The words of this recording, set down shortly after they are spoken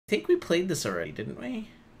think we played this already, didn't we?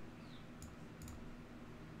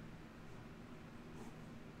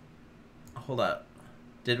 Hold up.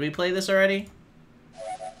 Did we play this already?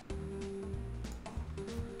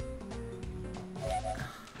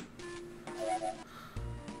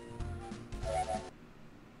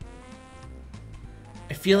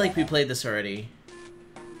 I feel like we played this already,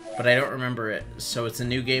 but I don't remember it, so it's a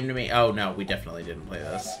new game to me. Oh no, we definitely didn't play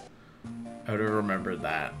this. I would have remembered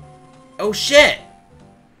that. Oh shit!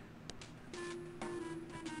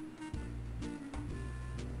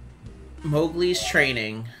 Mowgli's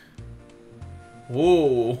training.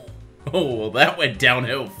 Whoa. Oh, well, that went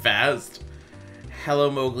downhill fast.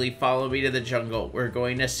 Hello, Mowgli. Follow me to the jungle. We're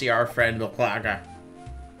going to see our friend Baklaga.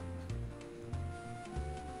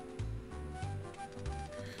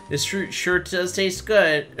 This fruit sure does taste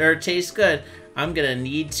good. I'm gonna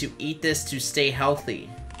need to eat this to stay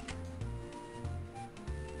healthy.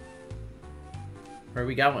 Where are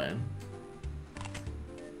we going?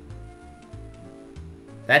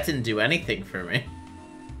 That didn't do anything for me.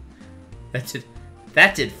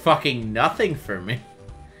 That did fucking nothing for me.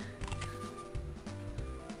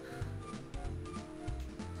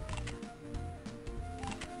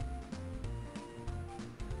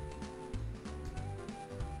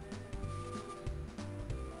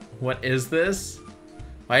 What is this?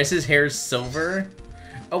 Why is his hair silver?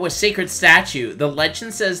 Oh, a sacred statue. The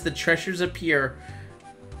legend says the treasures appear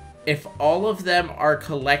if all of them are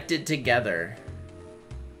collected together.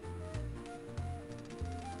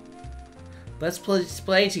 Let's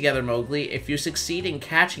play together, Mowgli. If you succeed in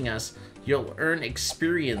catching us, you'll earn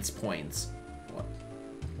experience points.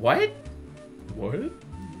 What? What?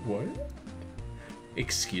 What?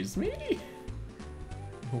 Excuse me?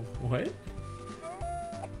 What?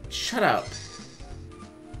 Shut up.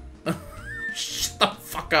 Shut the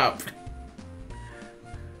fuck up.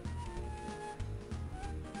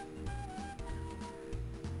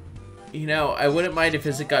 You know, I wouldn't mind if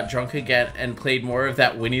Izik got drunk again and played more of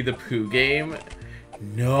that Winnie the Pooh game.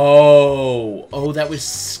 No! Oh, that was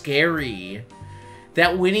scary.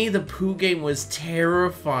 That Winnie the Pooh game was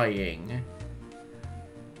terrifying.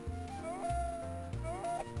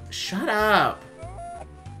 Shut up.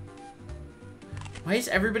 Why is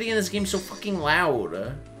everybody in this game so fucking loud?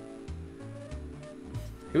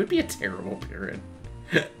 It would be a terrible parent.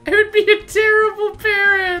 It would be a terrible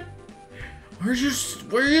parent.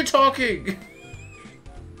 Where are you talking?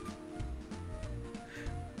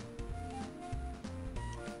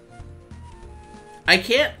 I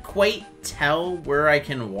can't quite tell where I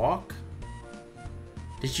can walk.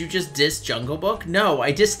 Did you just diss Jungle Book? No,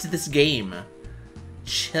 I dissed this game.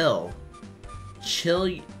 Chill.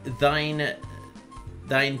 Chill thine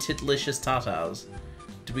titlicious tatas.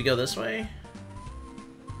 Did we go this way?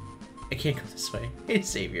 I can't go this way. Hey,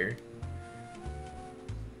 Savior.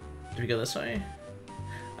 Did we go this way?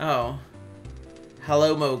 Oh.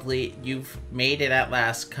 Hello, Mowgli. You've made it at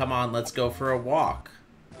last. Come on, let's go for a walk.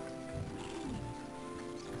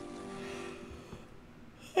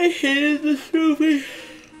 I hated this movie.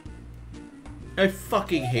 I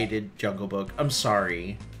fucking hated Jungle Book. I'm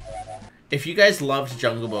sorry. If you guys loved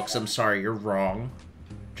Jungle Books, I'm sorry, you're wrong.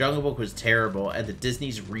 Jungle Book was terrible, and the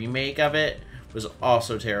Disney's remake of it was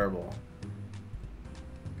also terrible.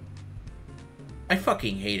 I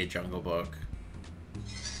fucking hated Jungle Book.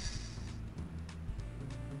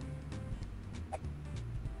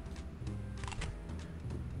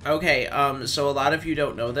 Okay, so a lot of you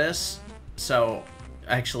don't know this. So,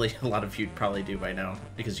 actually, a lot of you probably do by now,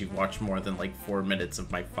 because you've watched more than, like, 4 minutes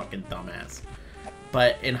of my fucking dumbass.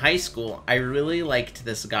 But in high school, I really liked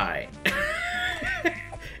this guy.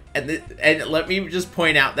 And let me just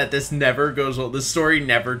point out that this never goes well. This story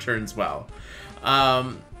never turns well.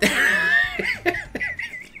 And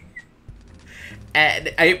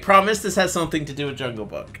I promise this has something to do with Jungle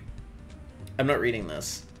Book. I'm not reading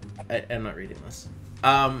this. I'm not reading this.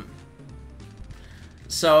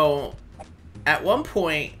 So, at one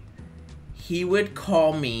point, he would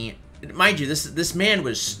call me. Mind you, this man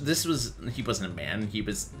was he wasn't a man. He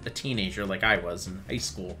was a teenager like I was in high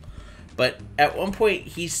school. But at one point,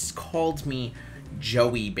 he called me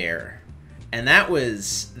Joey Bear, and that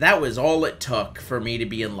was all it took for me to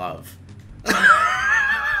be in love.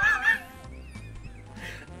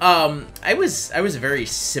 I was a very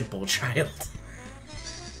simple child.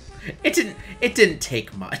 It didn't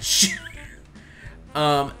take much.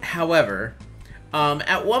 However,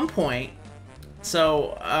 at one point,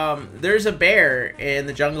 so there's a bear in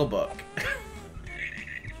the Jungle Book.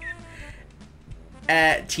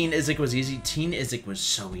 Teen Izik was easy. Teen Izik was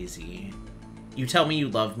so easy. You tell me you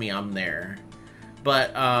love me, I'm there.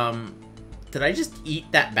 But did I just eat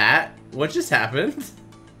that bat? What just happened?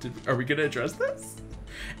 Are we gonna address this?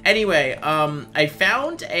 Anyway, I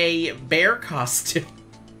found a bear costume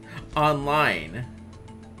online.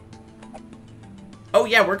 Oh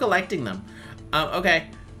yeah, we're collecting them. Okay.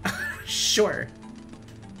 Sure.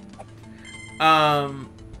 And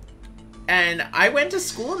I went to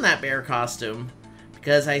school in that bear costume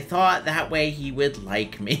because I thought that way he would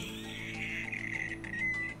like me.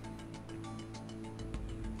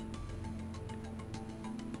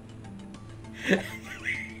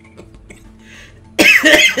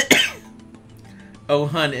 Oh,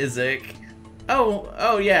 hun, Izik.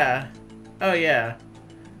 Oh yeah. Oh yeah.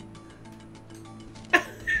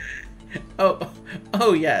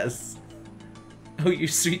 Oh yes. Oh, you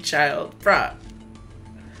sweet child. Bruh.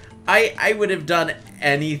 I would have done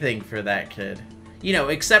anything for that kid. You know,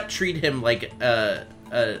 except treat him like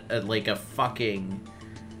like a fucking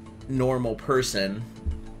normal person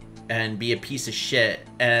and be a piece of shit.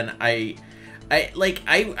 And I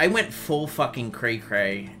went full fucking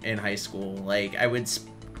cray-cray in high school. Like, I would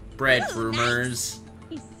spread rumors.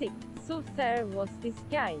 Izik, so there was this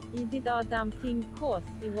guy. He did a damn thing cause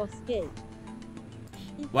he was gay.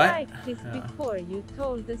 He typed this before you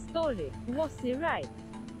told the story. Was he right?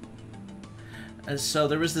 So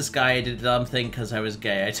there was this guy, I did a dumb thing because I was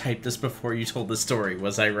gay. I typed this before you told the story.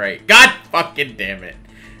 Was I right? God fucking damn it.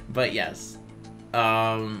 But yes.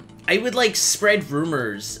 I would, like, spread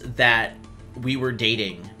rumors that we were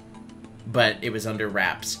dating, but it was under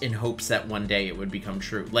wraps in hopes that one day it would become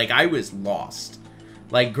true. Like, I was lost.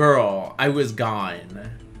 Like, girl, I was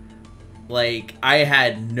gone. Like, I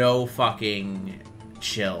had no fucking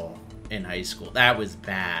chill in high school. That was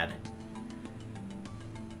bad.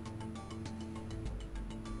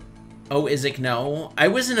 Oh, Izik, no. I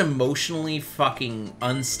was an emotionally fucking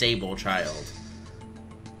unstable child.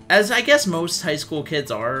 As I guess most high school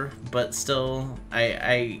kids are, but still,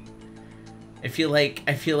 I feel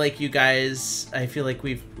like you guys, I feel like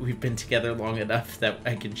we've been together long enough that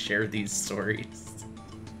I can share these stories.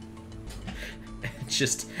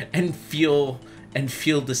 Just and feel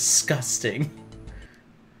disgusting.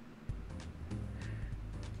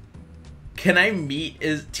 Can I meet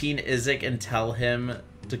Teen Izik and tell him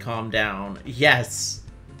to calm down? Yes,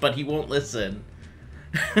 but he won't listen.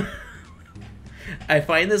 I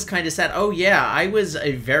find this kind of sad. Oh yeah, I was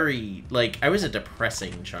a very, like, I was a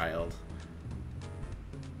depressing child.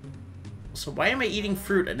 So why am I eating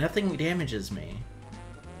fruit and nothing damages me?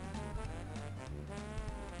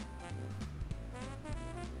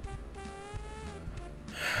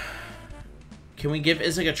 Can we give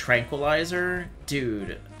Izik a tranquilizer?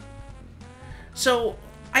 Dude. So,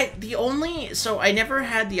 I never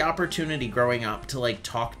had the opportunity growing up to, like,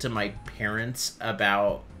 talk to my parents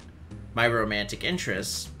about my romantic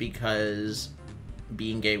interests because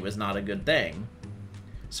being gay was not a good thing.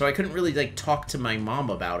 So I couldn't really, like, talk to my mom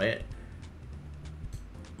about it.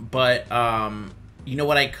 But, you know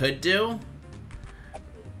what I could do?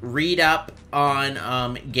 Read up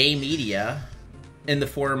on, gay media in the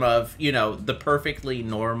form of, you know, the perfectly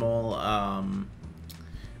normal,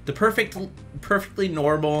 perfectly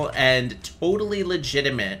normal and totally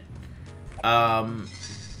legitimate,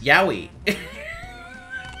 yaoi.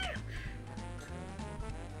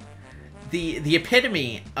 The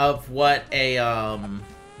epitome of what a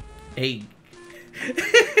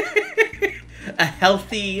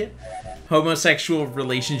healthy homosexual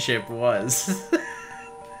relationship was.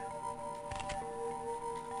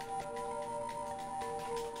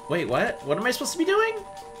 Wait, what? What am I supposed to be doing?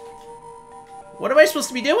 What am I supposed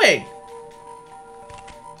to be doing?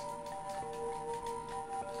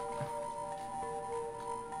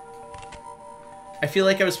 I feel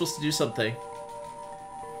like I was supposed to do something.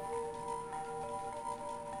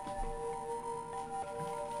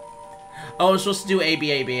 Oh, I'm supposed to do A,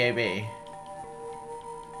 B, A, B, A, B.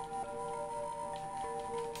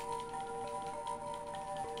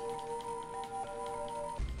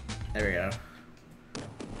 There we go.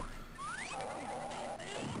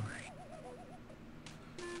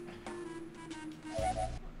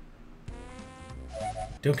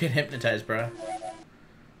 Don't get hypnotized, bro.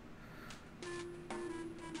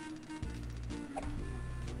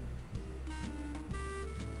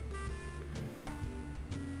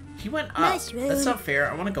 He went up. Nice, that's not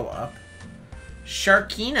fair. I want to go up.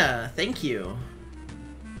 Sharkina, thank you.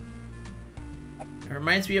 It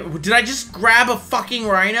reminds me of... Did I just grab a fucking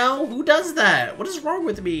rhino? Who does that? What is wrong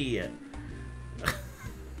with me?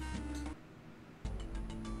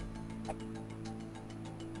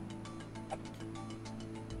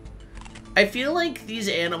 I feel like these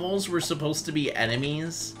animals were supposed to be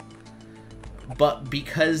enemies, but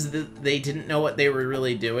because they didn't know what they were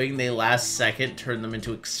really doing, they last second turned them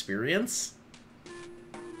into experience.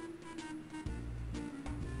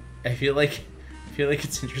 I feel like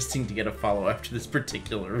it's interesting to get a follow after this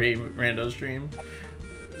particular rando stream.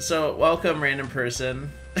 So welcome, random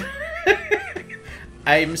person.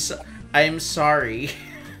 I'm sorry.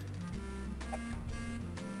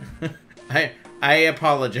 I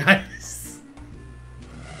apologize.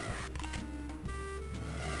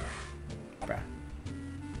 Bruh.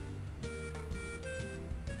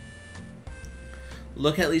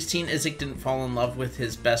 Look, at least Teen Izik didn't fall in love with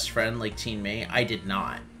his best friend like Teen May. I did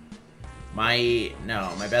not. My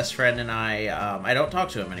best friend and I don't talk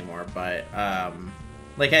to him anymore, but,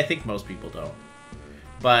 like, I think most people don't.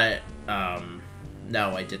 But,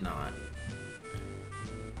 no, I did not.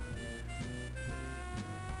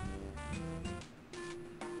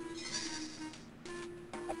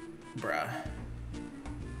 Bruh.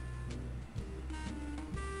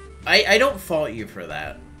 I don't fault you for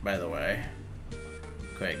that, by the way.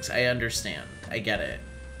 Quigs, I understand. I get it.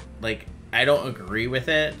 Like, I don't agree with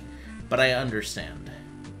it, but I understand.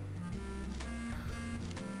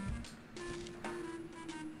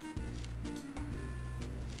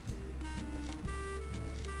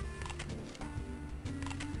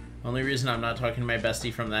 Only reason I'm not talking to my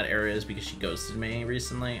bestie from that area is because she ghosted me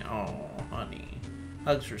recently. Oh, honey.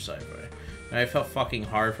 Hugs for sci-fi. I felt fucking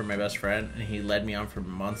hard for my best friend, and he led me on for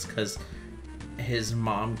months because his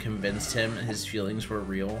mom convinced him his feelings were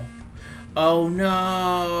real. Oh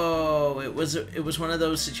no! It was one of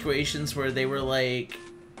those situations where they were like,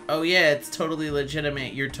 oh yeah, it's totally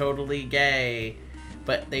legitimate, you're totally gay.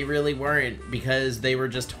 But they really weren't, because they were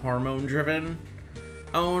just hormone driven.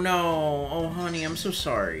 Oh no! Oh honey, I'm so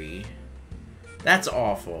sorry. That's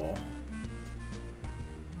awful.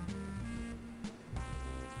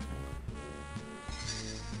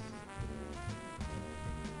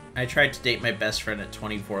 I tried to date my best friend at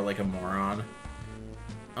 24 like a moron.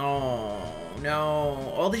 Oh,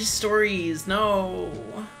 no. All these stories, no.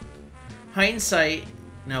 Hindsight,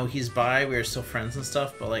 no, he's bi, we are still friends and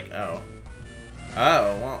stuff, but like, oh.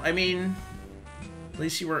 Oh, well, I mean, at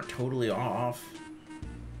least you weren't totally off.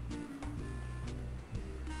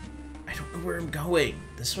 I don't know where I'm going.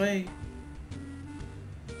 This way?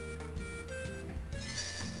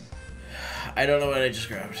 I don't know what I just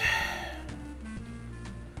grabbed.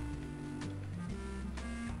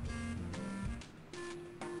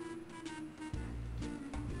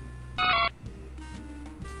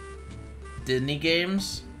 Disney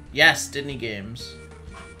games? Yes, Disney games.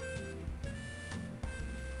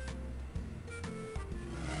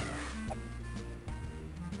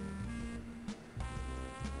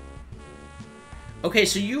 Okay,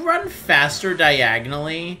 so you run faster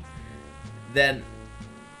diagonally than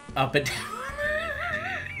up and down.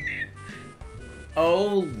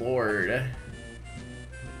 Oh, Lord.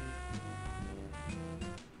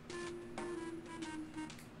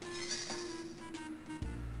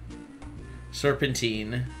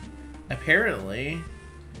 Serpentine. Apparently.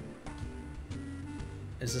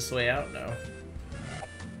 Is this the way out? No.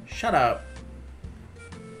 Shut up.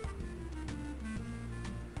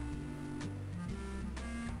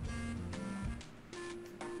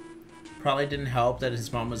 Probably didn't help that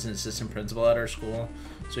his mom was an assistant principal at our school,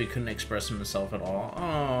 so he couldn't express himself at all.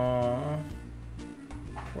 Aww.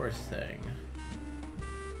 Poor thing.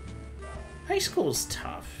 High school's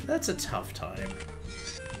tough. That's a tough time.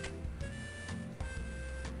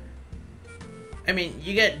 I mean,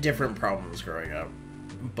 you get different problems growing up,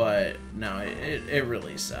 but no, it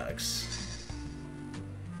really sucks.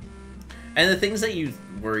 And the things that you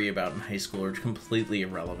worry about in high school are completely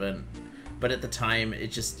irrelevant, but at the time, you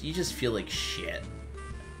just feel like shit.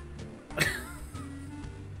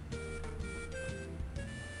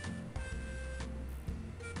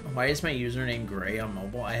 Why is my username gray on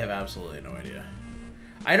mobile? I have absolutely no idea.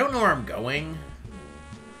 I don't know where I'm going.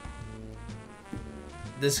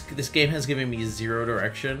 This game has given me zero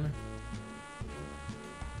direction.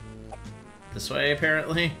 This way,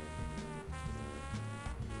 apparently.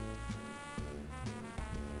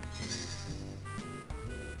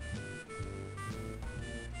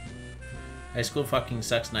 High school fucking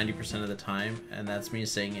sucks 90% of the time, and that's me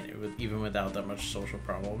saying it even without that much social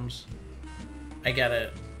problems. I get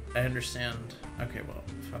it. I understand. Okay, well,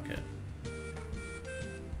 fuck it.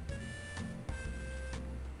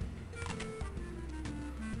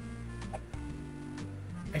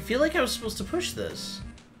 I feel like I was supposed to push this,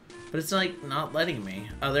 but it's like not letting me.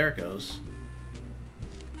 Oh, there it goes.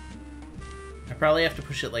 I probably have to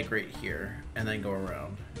push it like right here and then go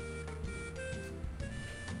around.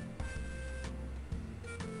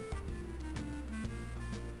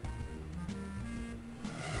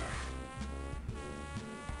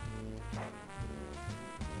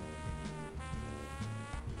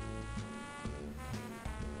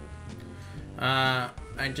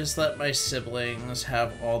 I just let my siblings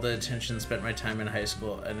have all the attention, spent my time in high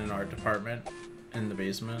school in an art department in the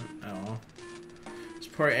basement. Oh. This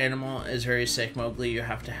poor animal is very sick. Mowgli, you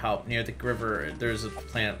have to help. Near the river, there's a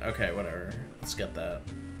plant. Okay, whatever. Let's get that.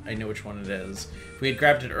 I know which one it is. If we had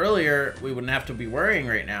grabbed it earlier, we wouldn't have to be worrying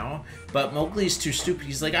right now. But Mowgli's too stupid.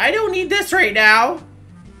 He's like, I don't need this right now!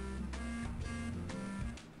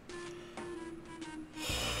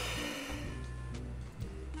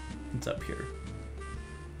 It's up here.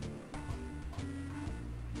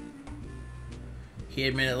 He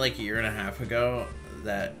admitted like a year and a half ago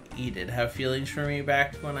that he did have feelings for me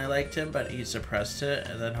back when I liked him, but he suppressed it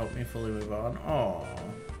and then helped me fully move on. Aww.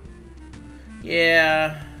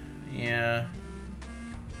 Yeah. Yeah.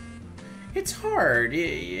 It's hard.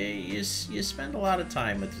 You spend a lot of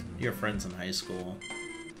time with your friends in high school.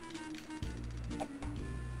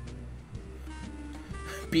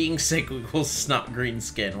 Being sick equals snot green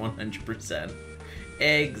skin, 100%.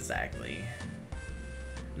 Exactly.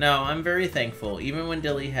 No, I'm very thankful. Even when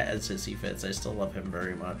Dilly has sissy fits, I still love him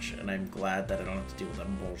very much, and I'm glad that I don't have to deal with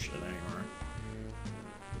that bullshit anymore.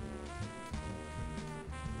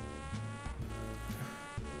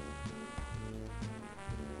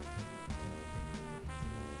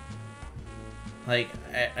 Like,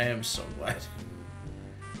 I am so glad.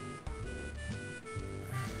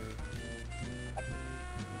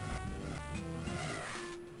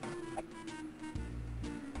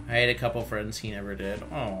 I had a couple friends he never did.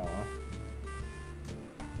 Aww.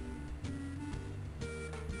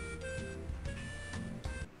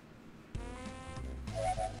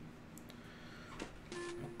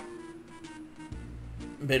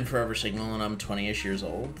 Been forever single and I'm 20-ish years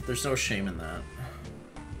old. There's no shame in that.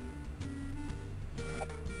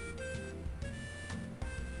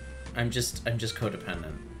 I'm just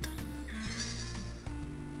codependent.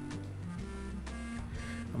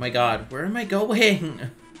 Oh my god, where am I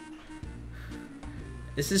going?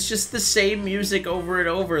 This is just the same music over and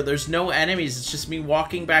over. There's no enemies, it's just me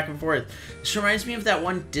walking back and forth. This reminds me of that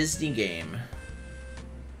one Disney game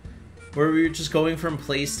where we were just going from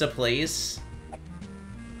place to place.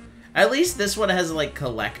 At least this one has like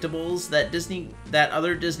collectibles. That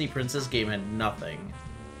other Disney Princess game had nothing.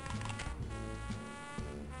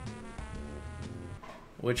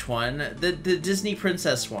 Which one? The Disney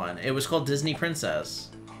Princess one. It was called Disney Princess.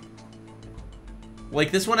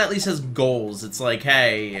 Like, this one at least has goals. It's like,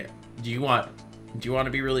 hey, do you want to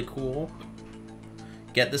be really cool?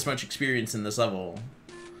 Get this much experience in this level.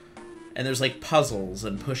 And there's like puzzles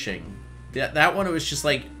and pushing. That one, it was just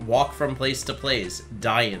like walk from place to place,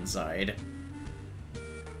 die inside.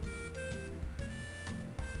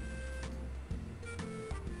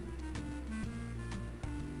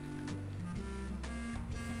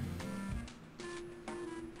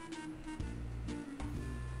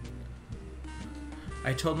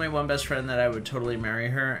 I told my one best friend that I would totally marry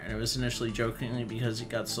her, and it was initially jokingly because it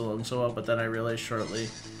got so along so well, but then I realized shortly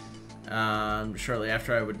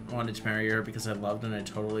after I wanted to marry her because I loved and I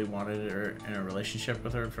totally wanted her in a relationship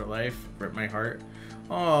with her for life. Ripped my heart.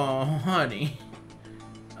 Oh, honey.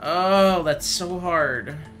 Oh, that's so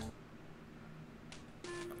hard.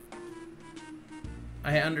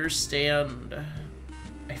 I understand.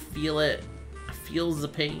 I feel it. I feel the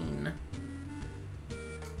pain.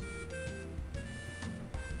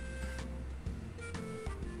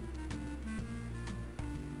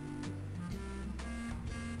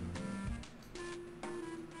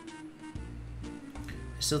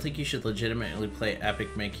 I still think you should legitimately play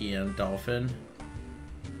Epic Mickey and Dolphin.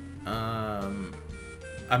 I'm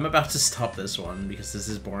about to stop this one because this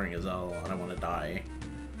is boring as hell and I want to die.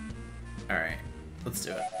 Alright, let's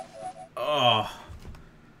do it. Oh,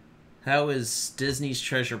 that was Disney's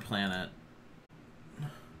Treasure Planet.